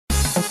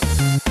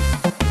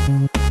Hey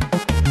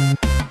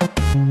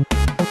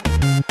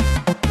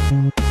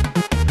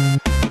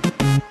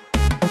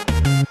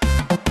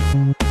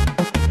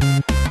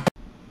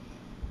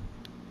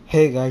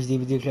guys,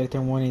 DVD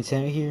Collector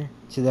 187 here.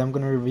 Today I'm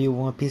gonna review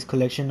One Piece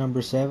collection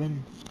number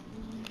 7.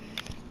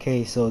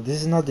 Okay, so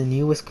this is not the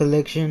newest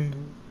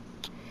collection.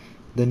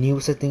 The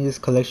newest I think is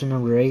collection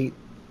number 8.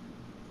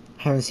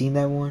 Haven't seen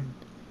that one.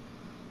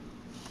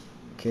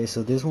 Okay,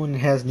 so this one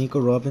has Nico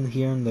Robin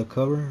here on the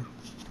cover.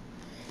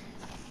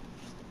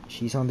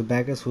 She's on the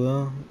back as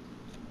well.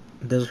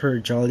 Does her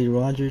Jolly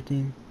Roger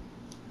thing.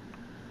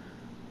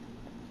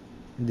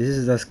 This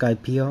is the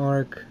Skypiea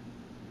arc.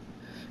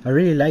 I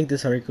really like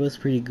this arc, it was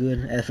pretty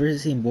good. At first it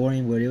seemed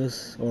boring, but it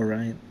was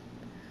alright.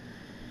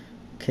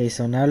 Okay,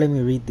 so now let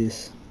me read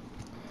this.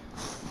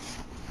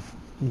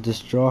 The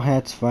Straw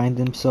Hats find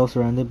themselves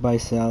surrounded by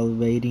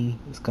salivating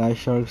sky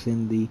sharks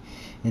in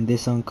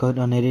this uncut,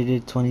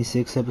 unedited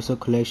 26-episode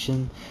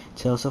collection.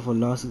 Tales of a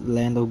lost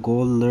land of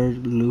gold lure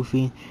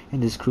Luffy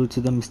and his crew to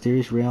the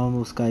mysterious realm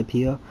of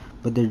Skypiea,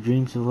 but their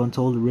dreams of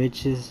untold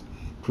riches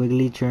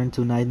quickly turn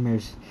to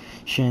nightmares.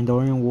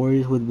 Shandorian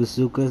warriors with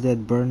bazookas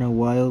that burn a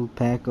wild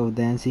pack of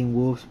dancing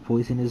wolves,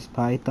 poisonous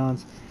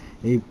pythons,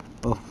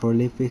 of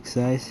prolific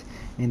size,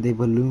 and the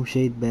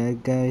balloon-shaped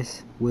bad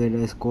guys with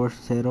a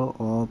scorched saddle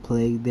all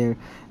plague their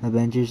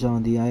adventures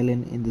on the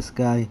island in the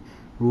sky.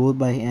 Ruled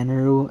by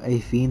Anaru, a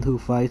fiend who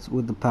fights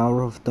with the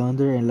power of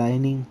thunder and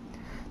lightning,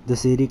 the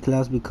city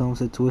clouds becomes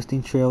a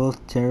twisting trail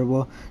of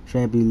terrible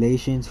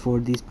tribulations for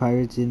these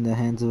pirates in the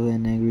hands of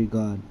an angry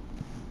god.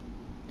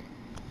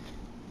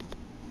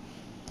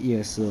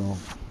 Yeah, so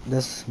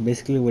that's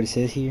basically what it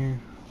says here.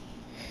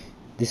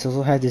 This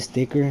also has this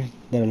sticker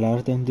that a lot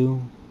of them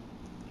do.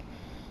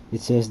 It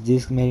says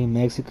disc made in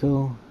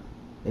Mexico.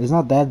 It's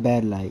not that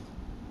bad, like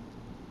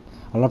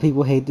a lot of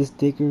people hate this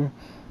sticker,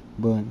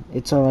 but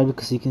it's alright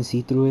because you can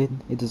see through it.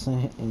 It's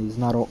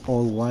not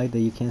all white that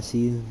you can't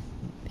see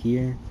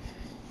here.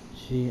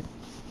 Shit.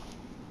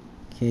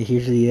 Okay,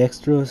 here's the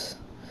extras,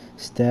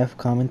 staff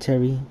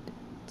commentary,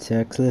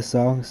 textless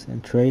songs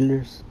and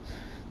trailers.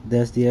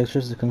 That's the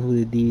extras that comes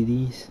with the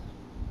DVDs.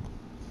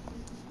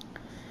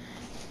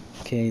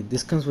 Okay,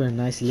 this comes with a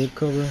nice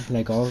slipcover,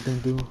 like all of them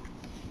do.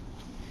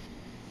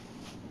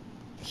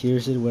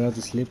 Here's it without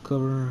the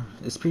slipcover.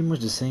 It's pretty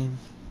much the same.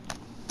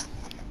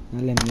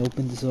 Now let me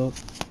open this up.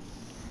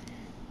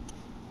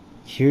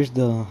 Here's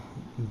the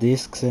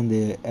discs and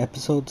the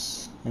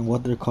episodes and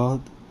what they're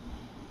called.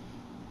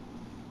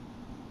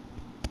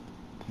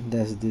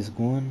 That's disc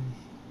 1,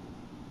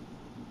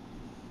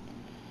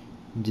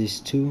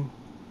 disc 2,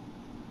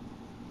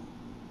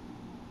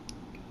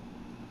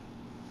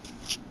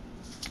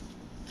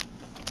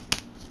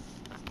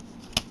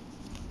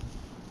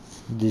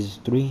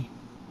 disc 3,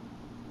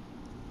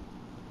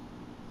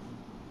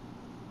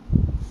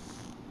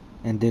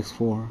 and disc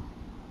 4.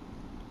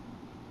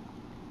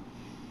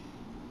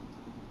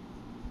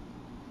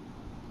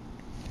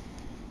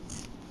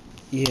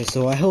 Yeah,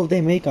 so I hope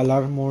they make a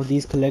lot more of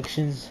these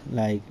collections.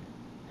 Like,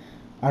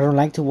 I don't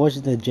like to watch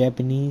the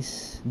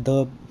Japanese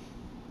dub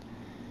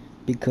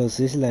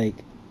because it's like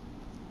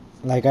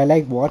I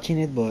like watching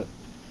it, but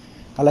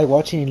I like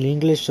watching in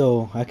English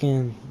so I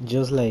can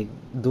just like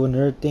do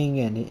another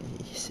thing and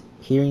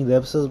hearing the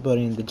episodes. But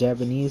in the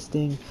Japanese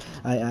thing,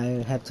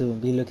 I have to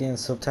be looking at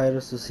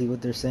subtitles to see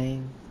what they're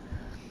saying.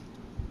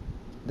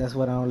 That's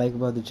what I don't like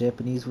about the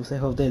Japanese ones. I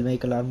hope they'll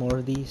make a lot more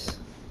of these,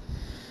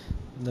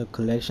 the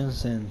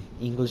collections and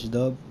English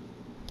dub.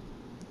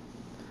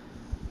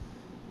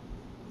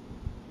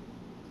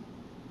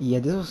 Yeah,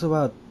 this was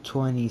about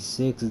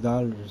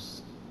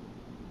 $26.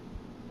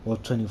 Well,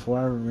 24,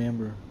 I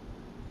remember.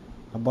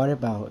 I bought it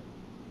about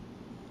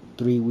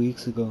 3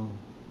 weeks ago,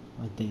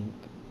 I think.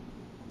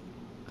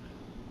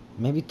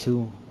 Maybe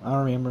 2. I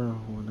don't remember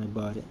when I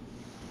bought it.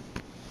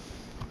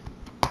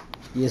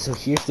 Yeah, so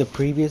here's the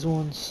previous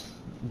ones.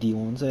 The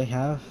ones I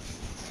have.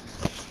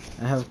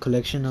 I have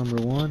collection number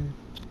 1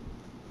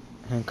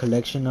 and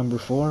collection number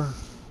 4.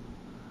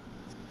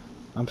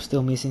 I'm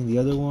still missing the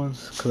other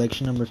ones.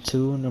 Collection number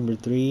 2, number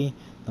 3,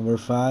 number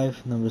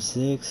 5, number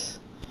 6,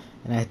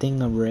 and I think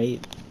number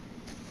 8.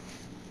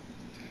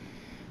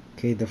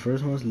 Okay, the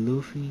first one's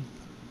Luffy.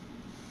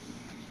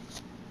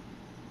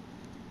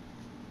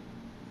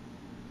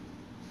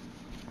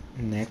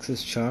 Next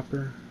is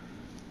Chopper.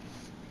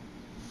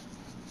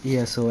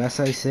 Yeah, so as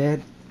I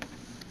said,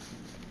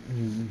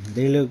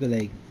 they look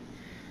like,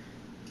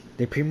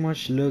 they pretty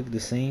much look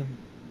the same.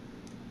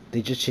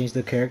 They just changed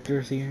the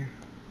characters here.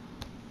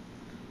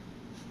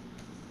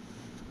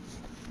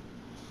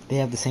 They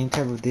have the same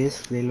type of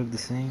disc, they look the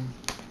same.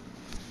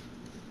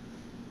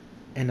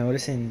 And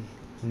notice in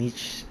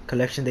each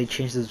collection they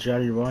changed the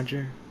Jolly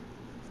Roger.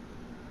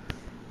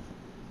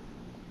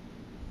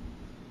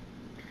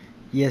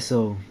 Yeah,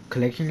 so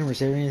collection number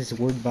 7 is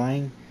worth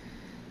buying.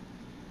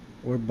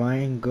 Worth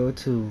buying. Go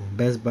to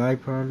Best Buy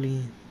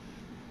probably.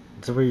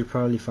 That's where you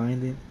probably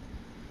find it.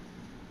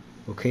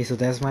 Okay, so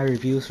that's my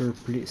review.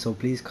 So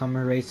please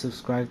comment, rate,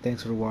 subscribe.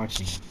 Thanks for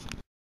watching.